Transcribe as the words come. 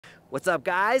What's up,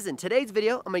 guys? In today's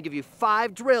video, I'm gonna give you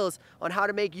 5 drills on how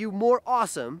to make you more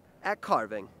awesome at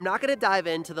carving. I'm not gonna dive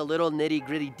into the little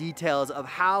nitty-gritty details of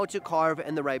how to carve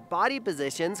in the right body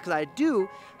positions, because I do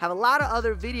have a lot of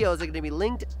other videos that are gonna be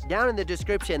linked down in the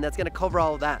description that's gonna cover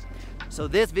all of that. So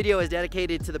this video is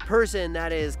dedicated to the person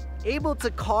that is able to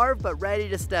carve but ready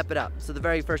to step it up. So the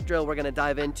very first drill we're gonna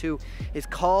dive into is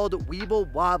called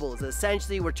Weeble Wobbles.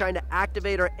 Essentially, we're trying to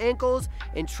activate our ankles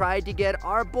and try to get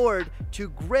our board to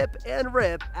grip and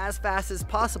rip as fast as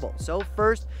possible. So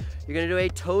first, you're gonna do a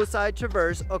toe side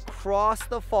traverse across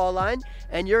the fall line,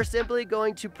 and you're simply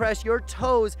going to press your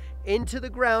toes into the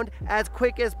ground as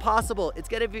quick as possible. It's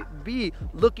gonna be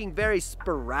looking very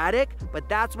sporadic, but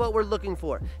that's what we're looking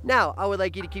for. Now, I would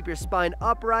like you to keep your spine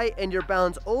upright and your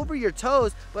balance over your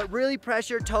toes, but really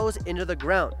press your toes into the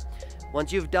ground.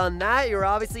 Once you've done that, you're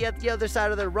obviously at the other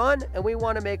side of the run, and we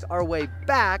want to make our way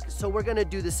back. So we're going to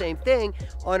do the same thing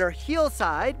on our heel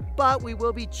side, but we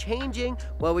will be changing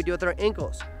what we do with our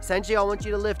ankles. Essentially, I want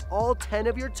you to lift all 10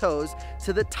 of your toes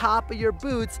to the top of your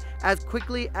boots as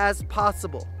quickly as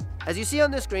possible. As you see on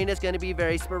the screen, it's going to be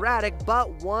very sporadic, but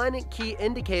one key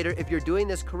indicator if you're doing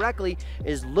this correctly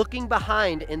is looking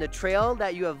behind in the trail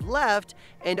that you have left,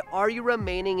 and are you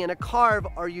remaining in a carve,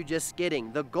 or are you just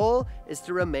skidding? The goal is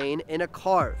to remain in a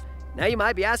carve. Now you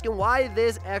might be asking why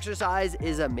this exercise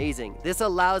is amazing. This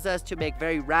allows us to make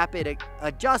very rapid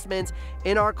adjustments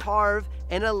in our carve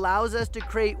and allows us to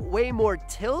create way more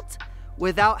tilt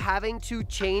without having to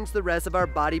change the rest of our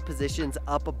body positions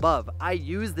up above. I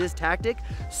use this tactic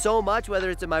so much, whether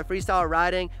it's in my freestyle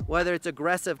riding, whether it's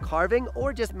aggressive carving,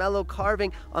 or just mellow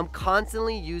carving, I'm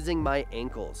constantly using my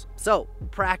ankles. So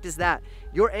practice that.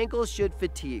 Your ankles should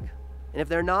fatigue, and if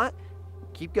they're not,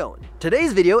 keep going.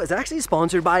 Today's video is actually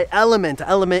sponsored by Element.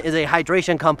 Element is a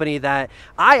hydration company that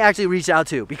I actually reached out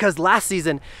to because last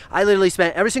season I literally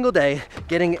spent every single day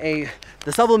getting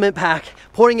the supplement pack,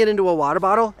 pouring it into a water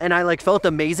bottle, and I felt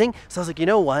amazing. So I was like, you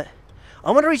know what?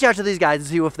 I want to reach out to these guys and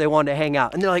see if they want to hang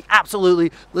out. And they're like,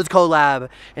 absolutely, let's collab.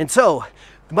 And so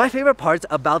my favorite parts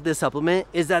about this supplement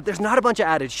is that there's not a bunch of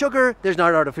added sugar, there's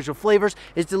not artificial flavors.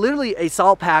 It's literally a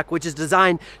salt pack which is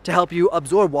designed to help you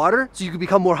absorb water so you can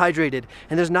become more hydrated.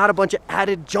 And there's not a bunch of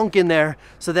added junk in there,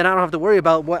 so then I don't have to worry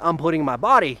about what I'm putting in my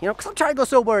body, because I'm trying to go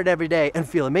snowboard every day and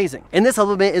feel amazing. And this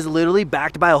supplement is literally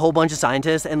backed by a whole bunch of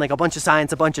scientists and a bunch of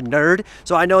science, a bunch of nerd.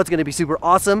 So I know it's gonna be super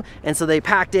awesome. And so they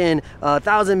packed in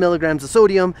 1,000 milligrams of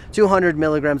sodium, 200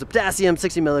 milligrams of potassium,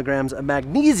 60 milligrams of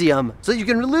magnesium, so you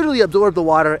can literally absorb the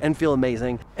water and feel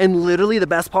amazing. And literally the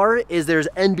best part is there's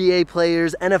NBA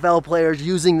players, NFL players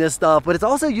using this stuff, but it's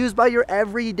also used by your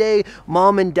everyday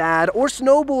mom and dad or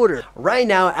snowboarder. Right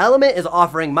now, Element is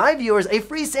offering my viewers a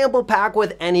free sample pack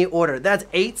with any order. That's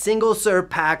 8 single serve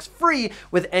packs free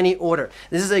with any order.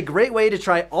 This is a great way to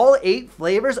try all 8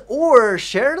 flavors or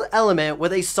share Element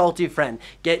with a salty friend.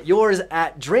 Get yours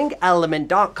at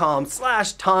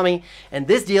drinkelement.com/Tommy, and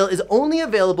this deal is only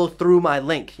available through my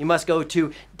link. You must go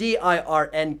to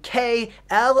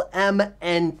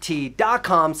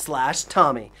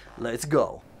DRNKLMNT.com/Tommy. Let's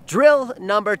go. Drill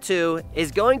number 2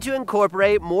 is going to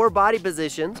incorporate more body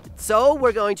positions. So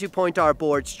we're going to point our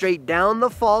board straight down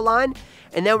the fall line,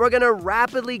 and then we're gonna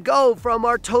rapidly go from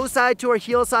our toe side to our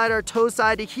heel side, our toe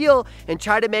side to heel, and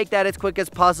try to make that as quick as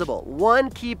possible. One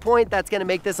key point that's gonna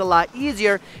make this a lot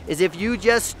easier is if you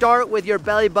just start with your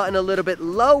belly button a little bit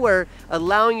lower,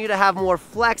 allowing you to have more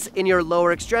flex in your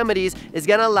lower extremities is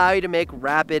gonna allow you to make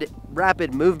rapid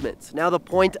movements. Now the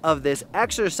point of this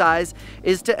exercise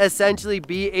is to essentially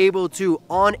be able to,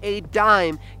 on a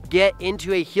dime, get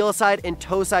into a heel side and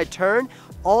toe side turn,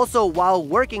 also while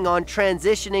working on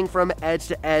transitioning from edge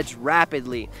to edge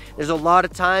rapidly. There's a lot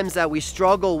of times that we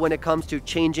struggle when it comes to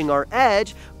changing our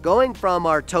edge, going from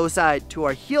our toe side to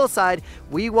our heel side.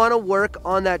 We want to work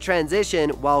on that transition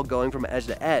while going from edge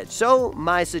to edge. So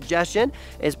my suggestion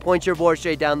is point your board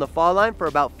straight down the fall line for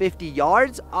about 50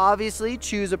 yards. Obviously,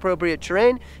 choose appropriate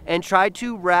terrain and try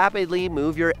to rapidly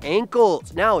move your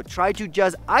ankles. Now, try to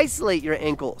just isolate your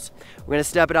ankles. We're going to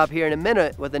step it up here in a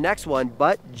minute with the next one,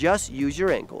 but just use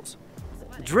your ankles.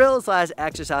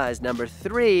 Drill/exercise number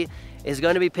 3 is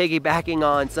going to be piggybacking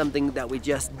on something that we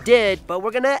just did, but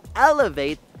we're going to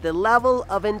elevate the level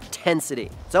of intensity.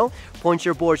 So point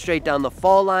your board straight down the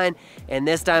fall line, and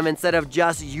this time, instead of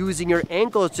just using your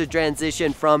ankles to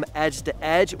transition from edge to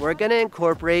edge, we're gonna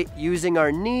incorporate using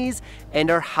our knees and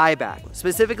our high back.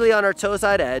 Specifically on our toe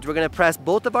side edge, we're gonna press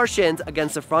both of our shins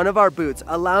against the front of our boots,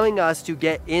 allowing us to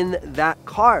get in that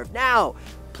carve. Now,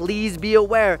 please be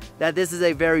aware that this is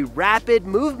a very rapid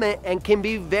movement and can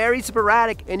be very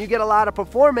sporadic, and you get a lot of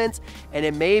performance and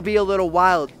it may be a little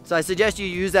wild. So I suggest you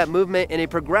use that movement in a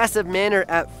progressive manner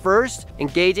at first,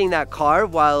 engaging that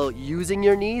carve while using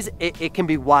your knees. It can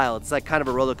be wild. It's like kind of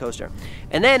a roller coaster.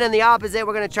 And then in the opposite,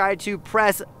 we're gonna try to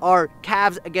press our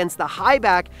calves against the high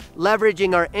back,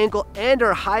 leveraging our ankle and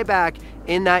our high back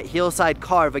in that heel side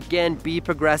carve. Again, be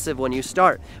progressive when you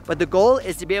start. But the goal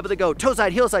is to be able to go toe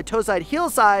side, heel side, toe side, heel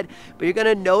side, but you're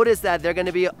gonna notice that they're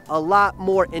gonna be a lot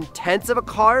more intense of a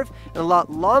carve and a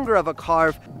lot longer of a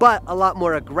carve, but a lot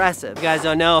more aggressive. You guys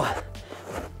don't know,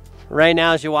 right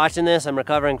now as you're watching this, I'm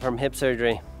recovering from hip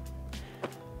surgery.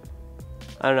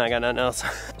 I don't know, I got nothing else.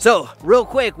 So, real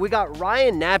quick, we got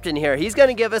Ryan Napton here. He's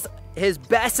gonna give us his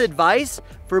best advice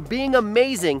for being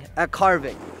amazing at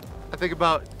carving. I think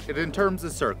about it in terms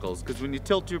of circles, because when you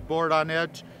tilt your board on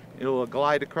edge, it will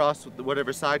glide across with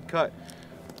whatever side cut.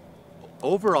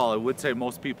 Overall, I would say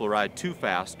most people ride too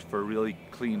fast for really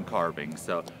clean carving.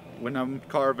 So when I'm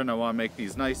carving, I want to make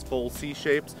these nice full C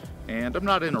shapes, and I'm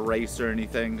not in a race or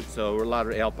anything. So a lot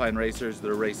of alpine racers that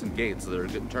are racing gates, so their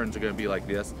turns are going to be like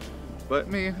this. But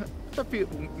me,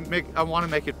 I want to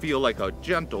make it feel like a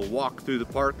gentle walk through the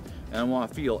park, and I want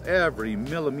to feel every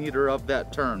millimeter of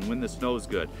that turn when the snow's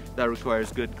good. That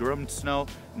requires good groomed snow,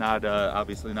 not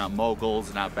obviously not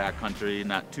moguls, not backcountry,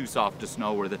 not too soft to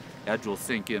snow where the edge will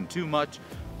sink in too much,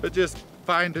 but just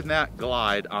finding that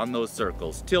glide on those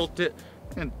circles. Tilt it,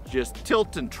 and just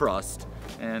tilt and trust,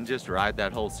 and just ride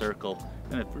that whole circle,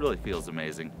 and it really feels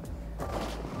amazing.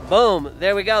 Boom,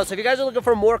 there we go. So if you guys are looking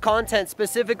for more content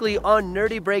specifically on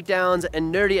nerdy breakdowns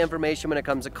and nerdy information when it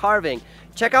comes to carving,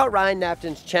 check out Ryan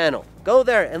Napton's channel. Go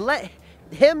there and let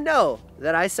him know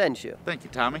that I sent you. Thank you,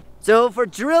 Tommy. So for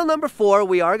drill number 4,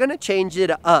 we are gonna change it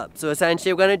up. So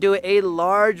essentially we're gonna do a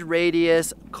large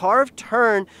radius carve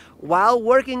turn while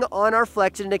working on our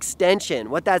flexion and extension.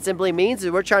 What that simply means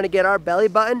is we're trying to get our belly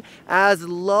button as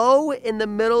low in the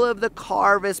middle of the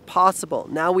carve as possible.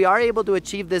 Now we are able to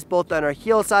achieve this both on our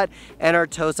heel side and our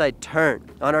toe side turn.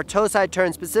 On our toe side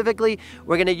turn specifically,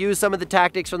 we're gonna use some of the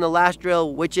tactics from the last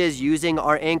drill, which is using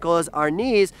our ankles, our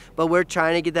knees, but we're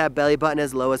trying to get that belly button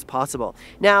as low as possible.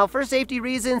 Now for safety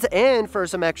reasons and for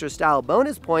some extra style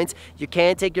bonus points, you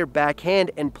can take your back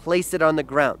hand and place it on the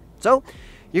ground. So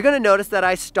you're gonna notice that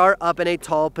I start up in a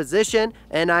tall position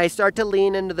and I start to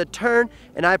lean into the turn,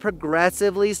 and I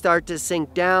progressively start to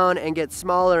sink down and get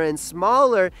smaller and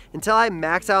smaller until I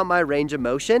max out my range of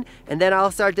motion, and then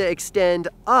I'll start to extend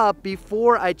up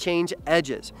before I change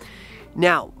edges.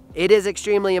 Now, it is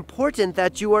extremely important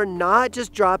that you are not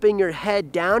just dropping your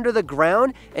head down to the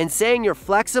ground and saying you're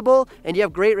flexible and you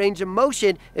have great range of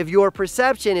motion if your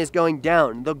perception is going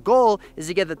down. The goal is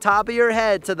to get the top of your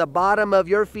head to the bottom of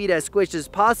your feet as squished as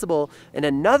possible. And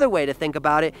another way to think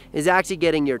about it is actually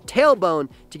getting your tailbone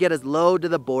to get as low to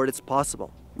the board as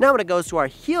possible. Now when it goes to our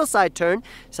heel side turn,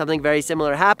 something very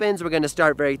similar happens. We're going to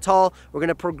start very tall. We're going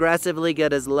to progressively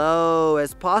get as low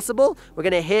as possible. We're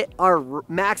going to hit our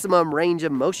maximum range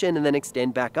of motion and then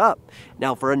extend back up.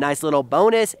 Now for a nice little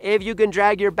bonus, if you can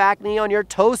drag your back knee on your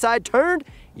toe side turn,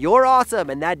 you're awesome,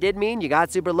 and that did mean you got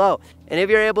super low. And if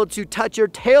you're able to touch your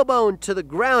tailbone to the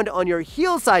ground on your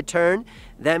heel side turn,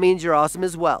 that means you're awesome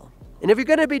as well. And if you're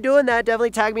going to be doing that,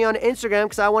 definitely tag me on Instagram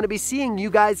because I want to be seeing you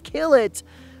guys kill it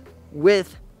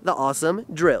with the awesome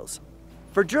drills.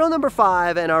 For drill number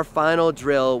 5 and our final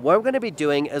drill, what we're going to be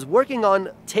doing is working on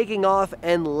taking off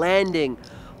and landing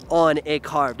on a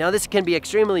carve. Now this can be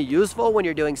extremely useful when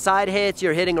you're doing side hits,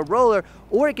 you're hitting a roller,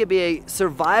 or it could be a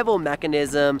survival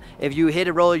mechanism. If you hit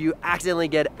a roller, you accidentally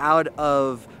get out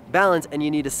of balance and you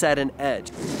need to set an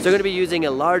edge. So we're gonna be using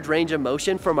a large range of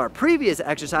motion from our previous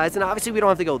exercise, and obviously we don't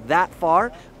have to go that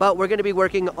far, but we're gonna be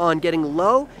working on getting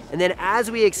low, and then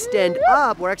as we extend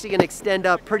up, we're actually gonna extend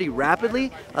up pretty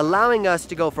rapidly, allowing us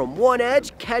to go from one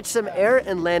edge, catch some air,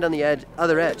 and land on the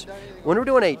other edge. When we're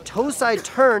doing a toe side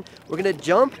turn, we're gonna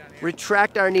jump,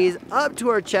 retract our knees up to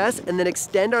our chest, and then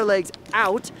extend our legs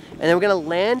out, and then we're gonna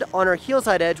land on our heel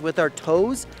side edge with our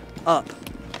toes up.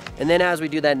 And then as we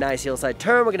do that nice heel side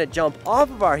turn, we're gonna jump off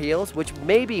of our heels, which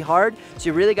may be hard, so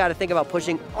you really gotta think about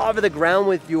pushing off of the ground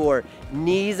with your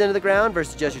knees into the ground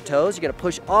versus just your toes. You're gonna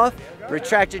push off,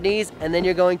 retract your knees, and then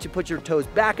you're going to put your toes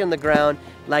back in the ground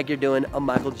like you're doing a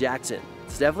Michael Jackson.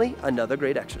 It's definitely another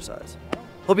great exercise.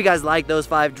 Hope you guys like those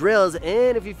 5 drills,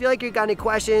 and if you feel like you got any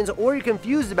questions or you're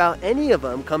confused about any of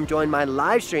them, come join my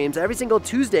live streams every single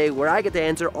Tuesday where I get to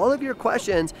answer all of your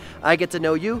questions. I get to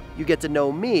know you, you get to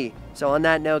know me. So on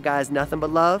that note, guys, nothing but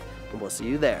love, and we'll see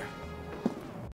you there.